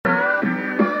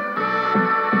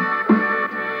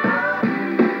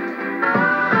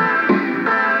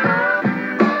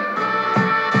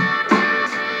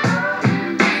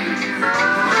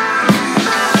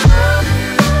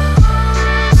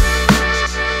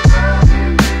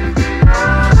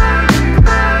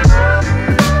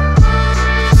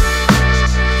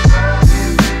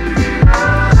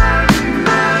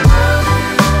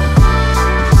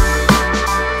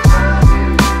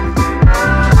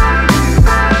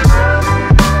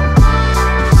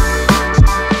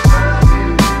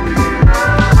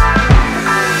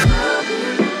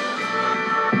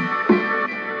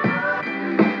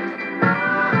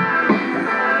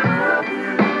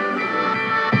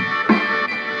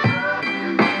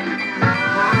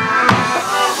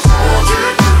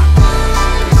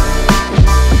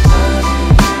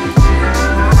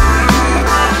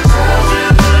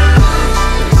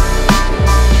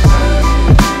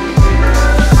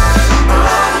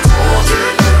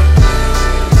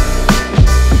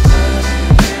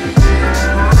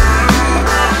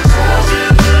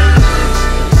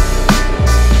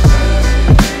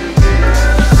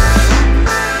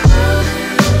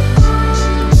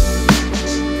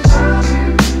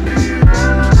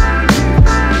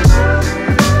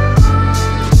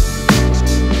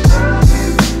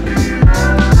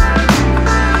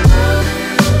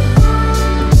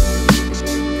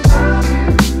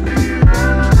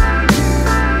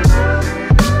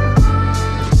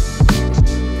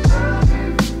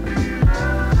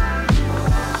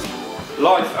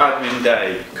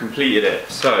day, completed it.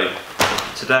 So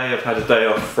today I've had a day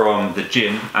off from the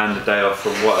gym and a day off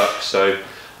from work, so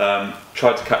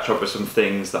tried to catch up with some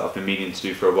things that I've been meaning to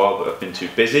do for a while but I've been too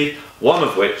busy. One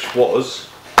of which was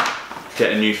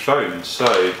get a new phone.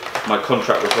 So my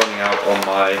contract was running out on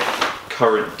my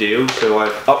current deal, so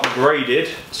I've upgraded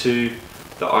to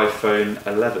the iPhone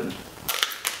 11.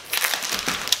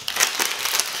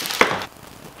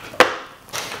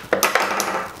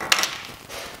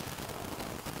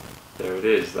 There it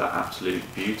is, that absolute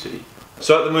beauty.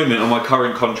 So at the moment on my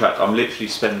current contract I'm literally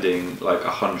spending like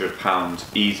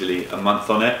 £100 easily a month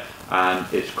on it, and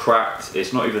it's cracked,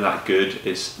 it's not even that good,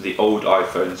 it's the old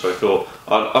iPhone, so I thought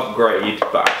I'd upgrade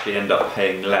but actually end up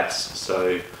paying less,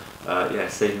 so yeah,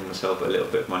 saving myself a little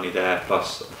bit of money there,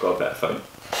 plus I've got a better phone.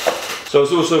 So I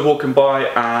was also walking by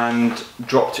and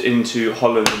dropped into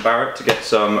Holland & Barrett to get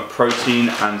some protein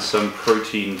and some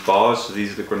protein bars. So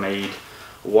these are the Grenade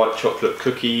white chocolate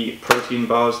cookie protein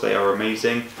bars. They are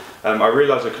amazing. I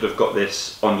realised I could have got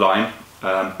this online,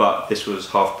 but this was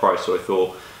half price, so I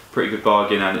thought pretty good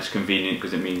bargain, and it's convenient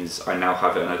because it means I now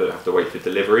have it and I don't have to wait for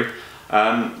delivery.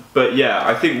 But yeah,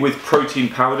 I think with protein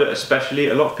powder especially,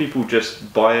 a lot of people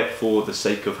just buy it for the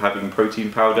sake of having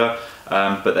protein powder,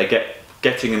 but they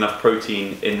getting enough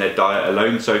protein in their diet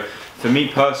alone. So for me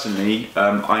personally,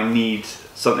 I need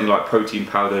something like protein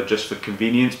powder just for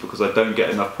convenience because I don't get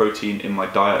enough protein in my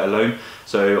diet alone.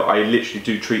 So I literally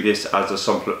do treat this as a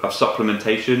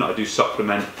supplementation. I do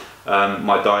supplement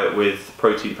my diet with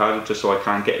protein powder just so I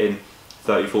can get in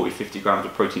 30, 40, 50 grams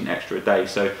of protein extra a day.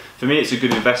 So for me it's a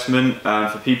good investment.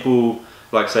 For people,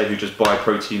 like I say, who just buy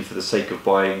protein for the sake of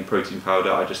buying protein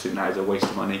powder, I just think that is a waste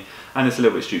of money and it's a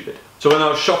little bit stupid. So when I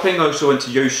was shopping, I also went to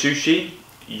Yo Sushi,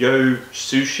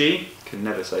 can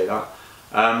never say that.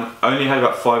 I only had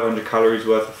about 500 calories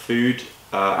worth of food,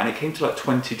 and it came to like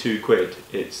 22 quid.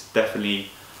 It's definitely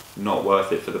not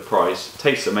worth it for the price.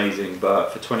 Tastes amazing,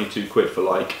 but for 22 quid for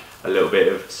like a little bit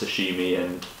of sashimi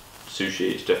and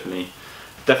sushi, it's definitely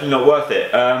not worth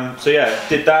it. So yeah,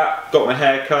 did that, got my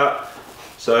hair cut.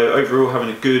 So overall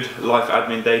having a good life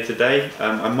admin day today.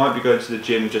 I might be going to the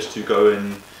gym just to go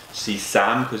and see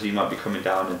Sam because he might be coming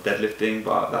down and deadlifting,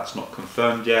 but that's not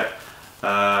confirmed yet.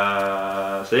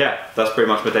 So yeah, that's pretty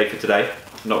much my day for today.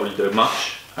 Not really doing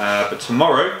much, but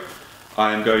tomorrow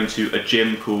I am going to a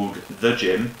gym called The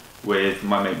Gym with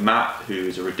my mate Matt, who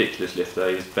is a ridiculous lifter.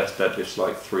 His best deadlift's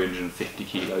like 350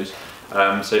 kilos.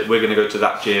 So we're going to go to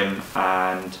that gym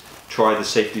and try the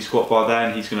safety squat bar there,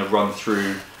 and he's going to run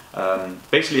through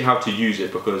basically how to use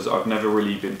it, because I've never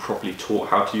really been properly taught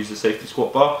how to use the safety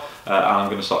squat bar, and I'm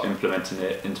going to start implementing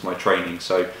it into my training.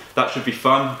 So that should be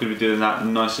fun. I'm going to be doing that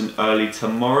nice and early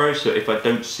tomorrow, so if I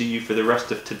don't see you for the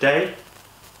rest of today,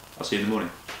 I'll see you in the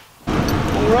morning.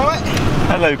 Alright.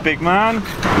 Hello big man.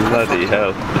 Bloody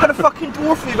hell. What a fucking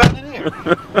dwarf are you back in here?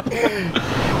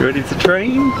 You ready to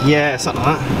train? Yeah, something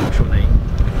like that. Shortly.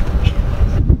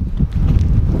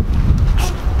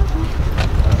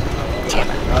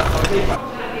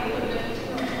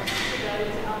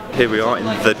 Here we are in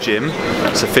The Gym.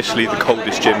 It's officially the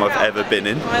coldest gym I've ever been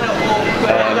in.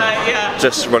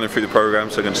 Just running through the program,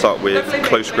 so I'm going to start with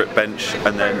close grip bench,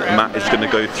 and then Matt is going to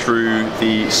go through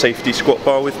the safety squat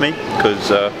bar with me, because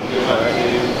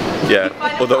yeah,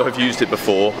 although I've used it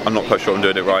before, I'm not quite sure I'm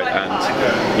doing it right,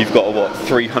 and you've got a what,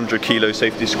 300 kilo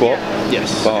safety squat?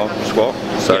 Yes. Bar squat,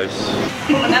 so...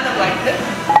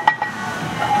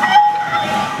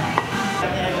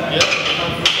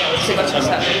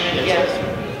 Yeah.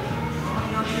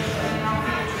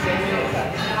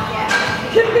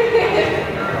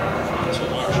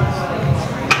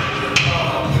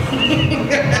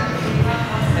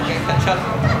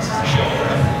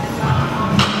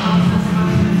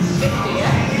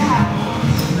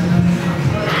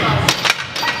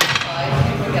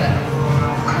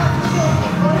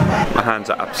 My hands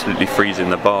are absolutely freezing.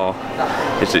 The bar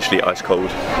is literally ice cold.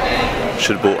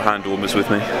 Should have brought hand warmers with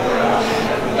me.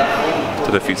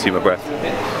 Don't know if you can see my breath,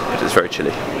 but it's very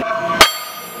chilly.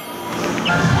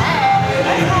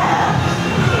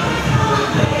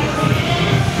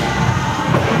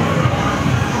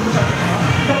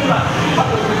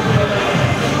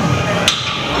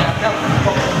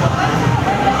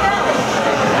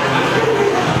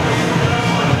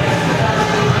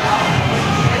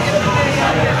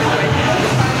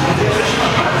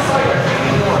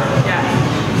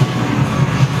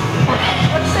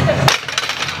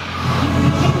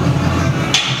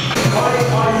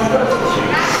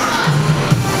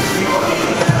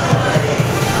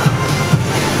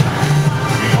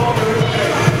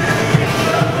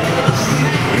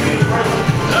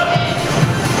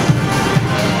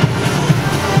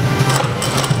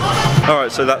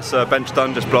 Right, so that's bench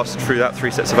done, just blasted through that,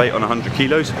 3 sets of 8 on 100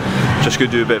 kilos. Just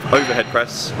going to do a bit of overhead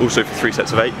press, also for 3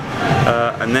 sets of 8.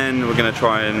 And then we're going to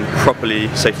try and properly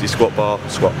safety squat bar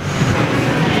squat.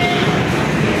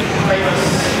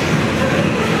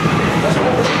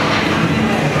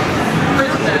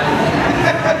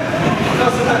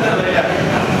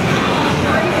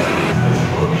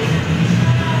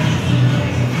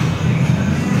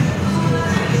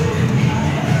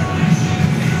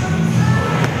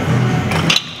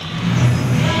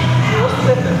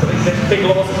 Big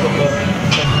loss has got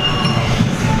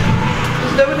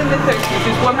There's no one in the 30s,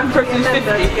 there's one person who's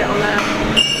 50. Get on there.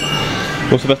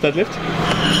 What's the best deadlift?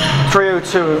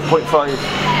 302.5.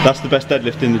 That's the best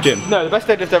deadlift in the gym? No, the best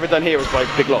deadlift ever done here was by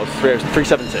Big Lots,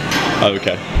 370. Oh,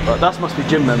 okay. Right, that must be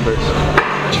gym members.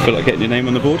 Do you feel like getting your name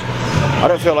on the board? I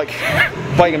don't feel like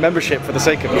buying a membership for the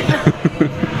sake of it. Can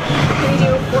you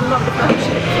do a 1 month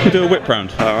membership? We'll do a whip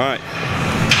round. Alright.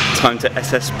 Time to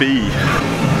SSB.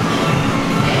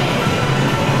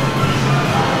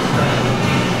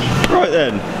 Right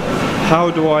then, how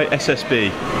do I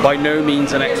SSB? By no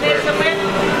means an expert.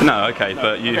 No, okay,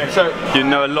 but you Okay, so you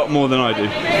know a lot more than I do.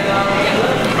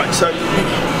 right, so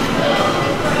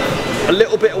a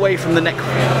little bit away from the neck,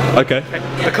 Okay.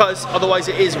 because otherwise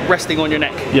it is resting on your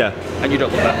neck, Yeah. and you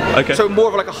don't want that. Okay. So more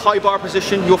of like a high bar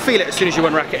position. You'll feel it as soon as you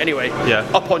unrack it anyway. Yeah.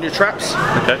 Up on your traps.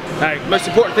 Okay. Now, most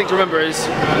important thing to remember is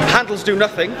handles do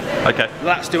nothing, Okay.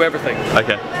 lats do everything.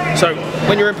 Okay. So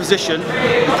when you're in position,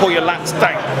 you pull your lats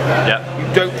down. Yeah.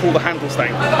 You don't pull the handles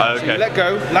down. So Okay. you let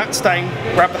go, lats down,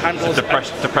 grab the handles,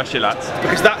 Depress your lats.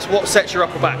 because that's what sets your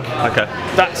upper back. Okay.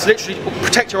 That's literally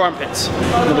protect your armpits.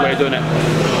 Another way of doing it.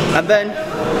 And then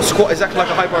squat exactly like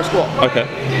a high bar squat. Okay.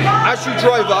 As you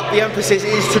drive up, the emphasis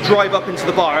is to drive up into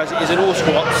the bar, as it is in all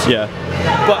squats. Yeah.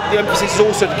 But the emphasis is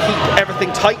also to keep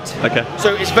everything tight. Okay.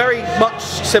 So it's very much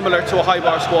similar to a high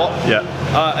bar squat. Yeah.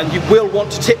 And you will want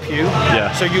to tip you.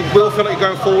 Yeah. So you will feel like you're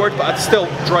going forward, but I'd still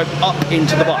drive up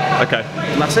into the bar. Okay.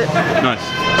 And that's it. Nice.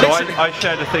 So Literally. I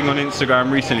shared a thing on Instagram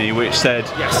recently which said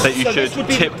Yes. that you So this should would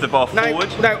be tip the bar forward.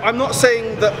 Now, I'm not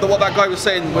saying that what that guy was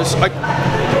saying was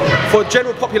for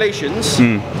general populations,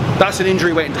 that's an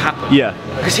injury waiting to happen. Yeah.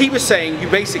 Because he was saying you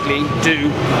basically do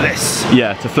this.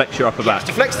 Yeah, to flex your upper back.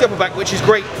 To flex the upper back, which is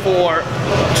great for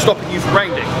stopping you from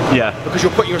rounding. Yeah. Because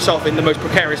you're putting yourself in the most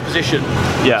precarious position.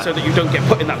 Yeah. So that you don't get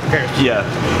put in that precarious position.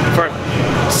 Yeah. For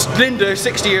Linda,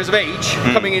 60 years of age,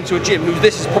 coming into a gym, who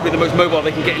this is probably the most mobile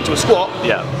they can get into a squat,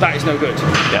 Yeah. that is no good.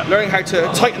 Yeah. Learning how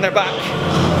to tighten their back,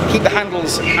 keep the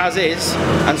handles as is,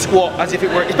 and squat as if it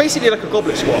were, it's basically like a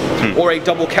goblet squat, or a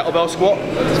double kettlebell squat.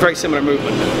 It's a very similar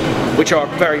movement, which are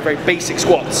very, very basic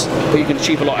squats, but you can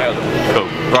achieve a lot out of them. Cool.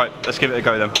 Right, let's give it a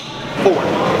go then. Forward.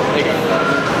 There you go.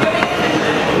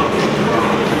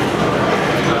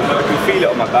 I can feel it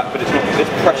on my back, but it's not. It's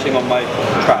pressing on my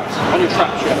traps. On your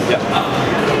traps, yeah. Yeah.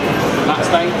 That's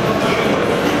down.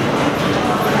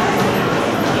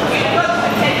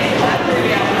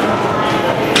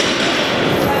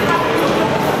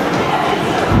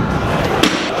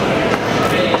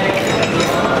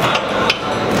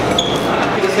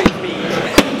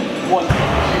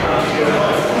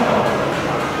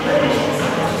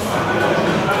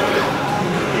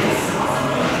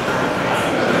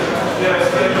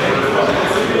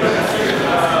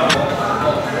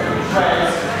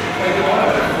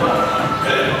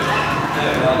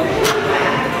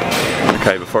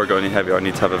 Okay, before I go any heavier, I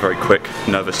need to have a very quick,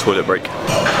 nervous toilet break.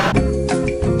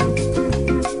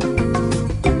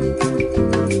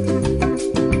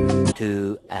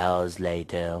 2 hours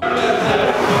later. That's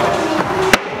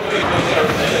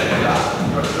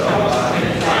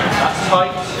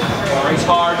tight. Brace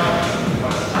hard.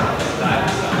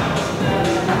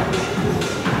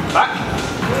 Back.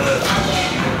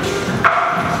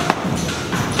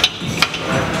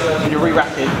 When you're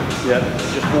re-racking,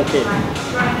 just walk in.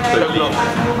 Don't look.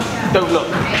 Don't look.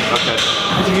 Okay.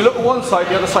 Because if you look at one side,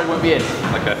 the other side won't be in.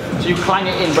 Okay. So you clang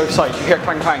it in both sides. You hear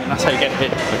clang clang, and that's how you get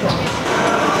it in.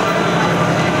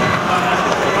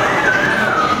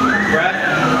 Breath.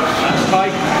 That's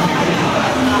tight.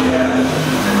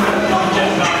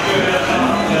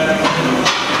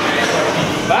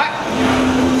 Back.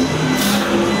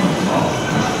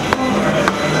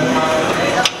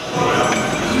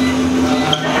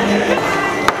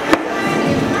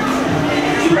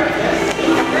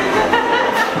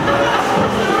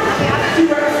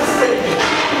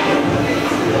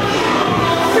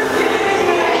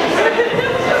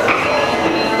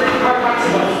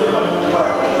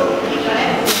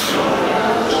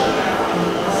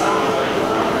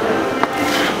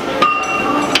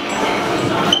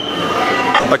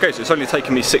 Okay, so it's only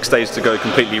taken me 6 days to go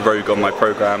completely rogue on my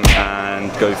program and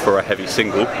go for a heavy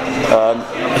single.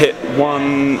 Hit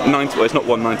 190, well it's not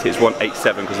 190, it's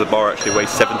 187 because the bar actually weighs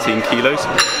 17 kilos.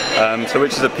 So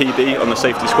which is a PB on the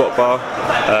safety squat bar.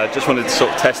 Just wanted to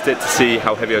sort of test it to see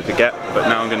how heavy I could get, but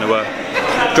now I'm going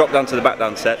to drop down to the back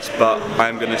down sets, but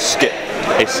I'm going to skip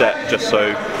a set just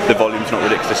so the volume's not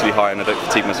ridiculously high and I don't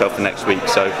fatigue myself for next week.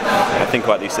 So I think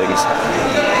about these things.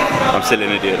 I'm still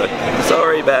an idiot though.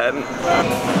 Sorry, Ben.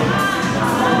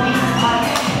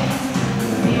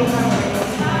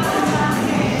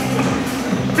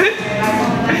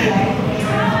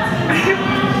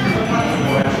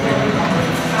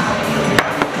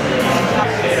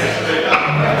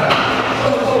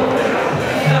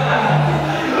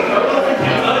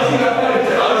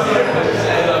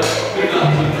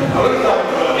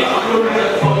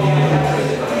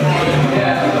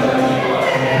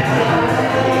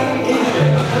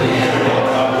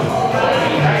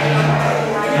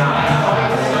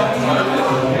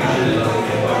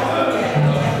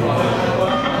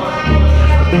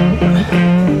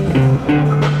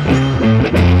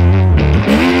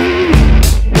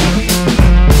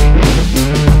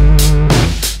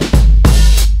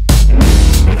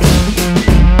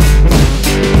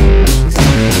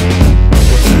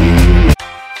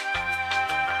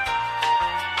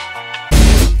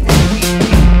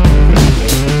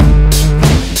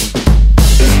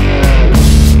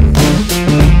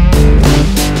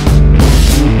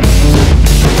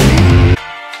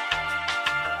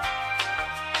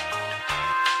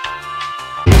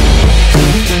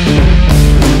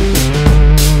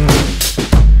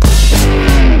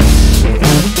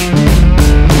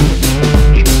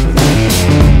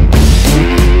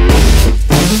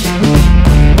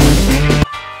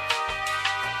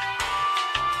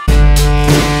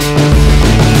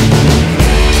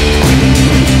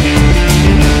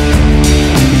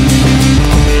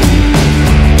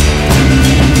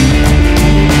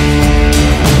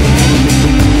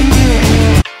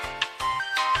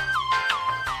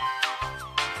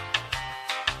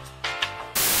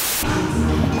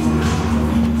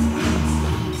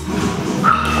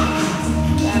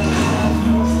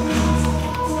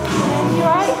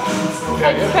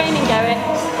 How's the training going?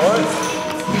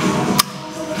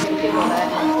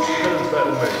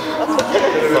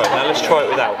 Right, now let's try it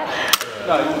without.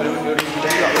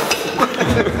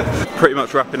 Pretty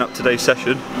much wrapping up today's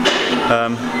session.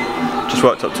 Just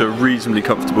worked up to a reasonably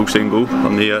comfortable single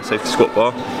on the safety squat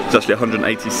bar. It's actually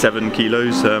 187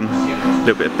 kilos, a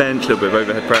little bit of bench, a little bit of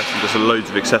overhead press, and just loads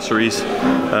of accessories.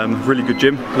 Really good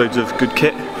gym, loads of good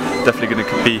kit. Definitely going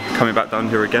to be coming back down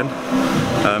here again.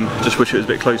 Just wish it was a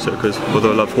bit closer because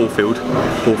although I love Hallfield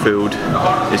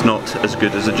is not as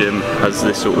good as a gym as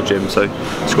this sort of gym. So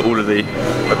it's got all of the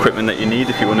equipment that you need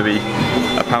if you want to be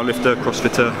a powerlifter,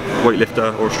 crossfitter,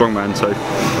 weightlifter or a strongman. So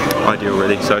ideal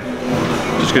really. So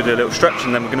just going to do a little stretch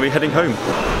and then we're going to be heading home.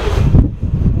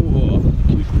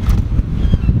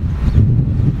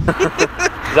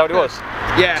 Is that what it was?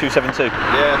 Yeah. 272.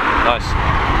 Yeah. Nice.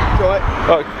 Alright.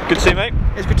 Oh, good to see you, mate.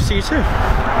 It's good to see you too.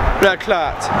 Blood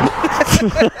clot.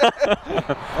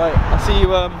 Right, I'll see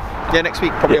you next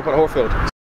week, probably up at Hallfield.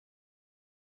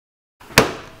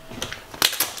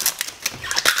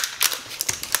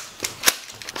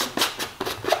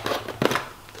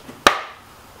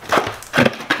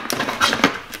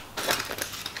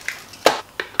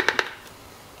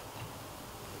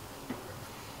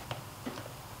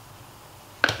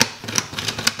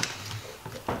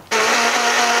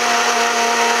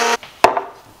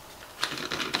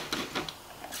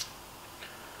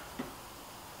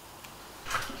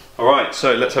 Alright,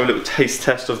 so let's have a little taste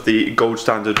test of the Gold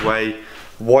Standard Whey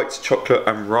white chocolate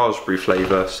and raspberry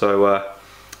flavour. So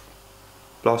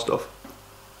blast off.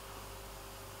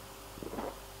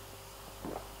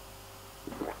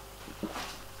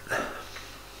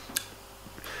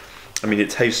 I mean, it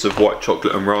tastes of white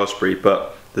chocolate and raspberry,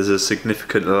 but there's a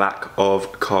significant lack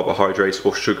of carbohydrates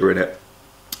or sugar in it.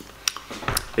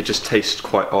 It just tastes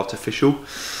quite artificial,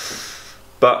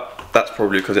 but that's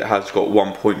probably because it has got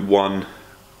 1.1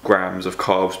 grams of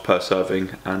carbs per serving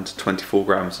and 24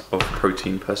 grams of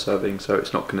protein per serving, so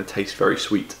it's not going to taste very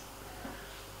sweet.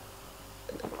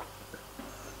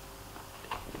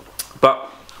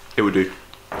 But it will do.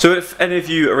 So if any of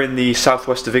you are in the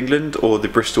southwest of England or the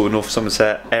Bristol North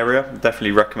Somerset area,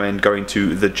 definitely recommend going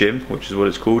to the gym, which is what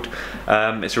it's called.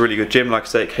 It's a really good gym. Like I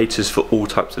say, it caters for all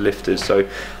types of lifters. So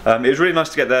it was really nice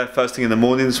to get there first thing in the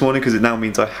morning this morning, because it now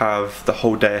means I have the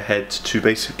whole day ahead to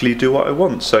basically do what I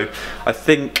want. So I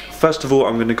think first of all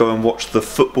I'm going to go and watch the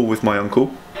football with my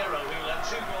uncle.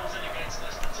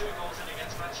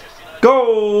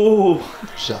 Go!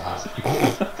 Shut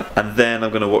up. And then I'm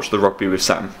going to watch the rugby with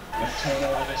Sam.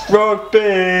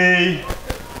 Rugby!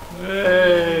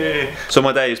 Hey. So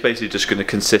my day is basically just going to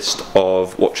consist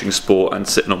of watching sport and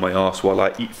sitting on my arse while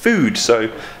I eat food.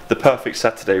 So the perfect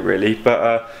Saturday really.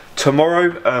 But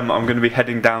tomorrow I'm going to be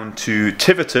heading down to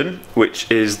Tiverton, which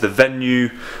is the venue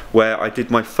where I did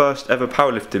my first ever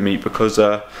powerlifting meet, because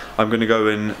I'm going to go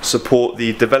and support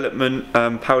the development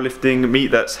powerlifting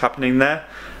meet that's happening there.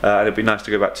 And it'd be nice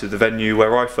to go back to the venue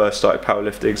where I first started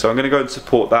powerlifting. So I'm going to go and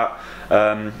support that.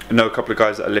 I know a couple of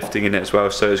guys that are lifting in it as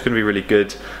well, so it's going to be really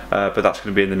good, but that's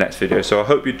going to be in the next video. So I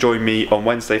hope you join me on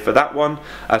Wednesday for that one.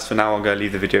 As for now, I'm going to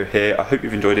leave the video here. I hope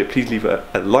you've enjoyed it. Please leave a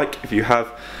like if you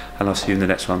have, and I'll see you in the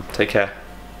next one. Take care.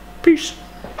 Peace.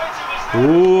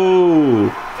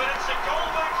 Ooh.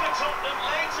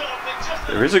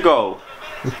 There is a goal.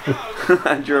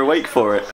 And you're awake for it.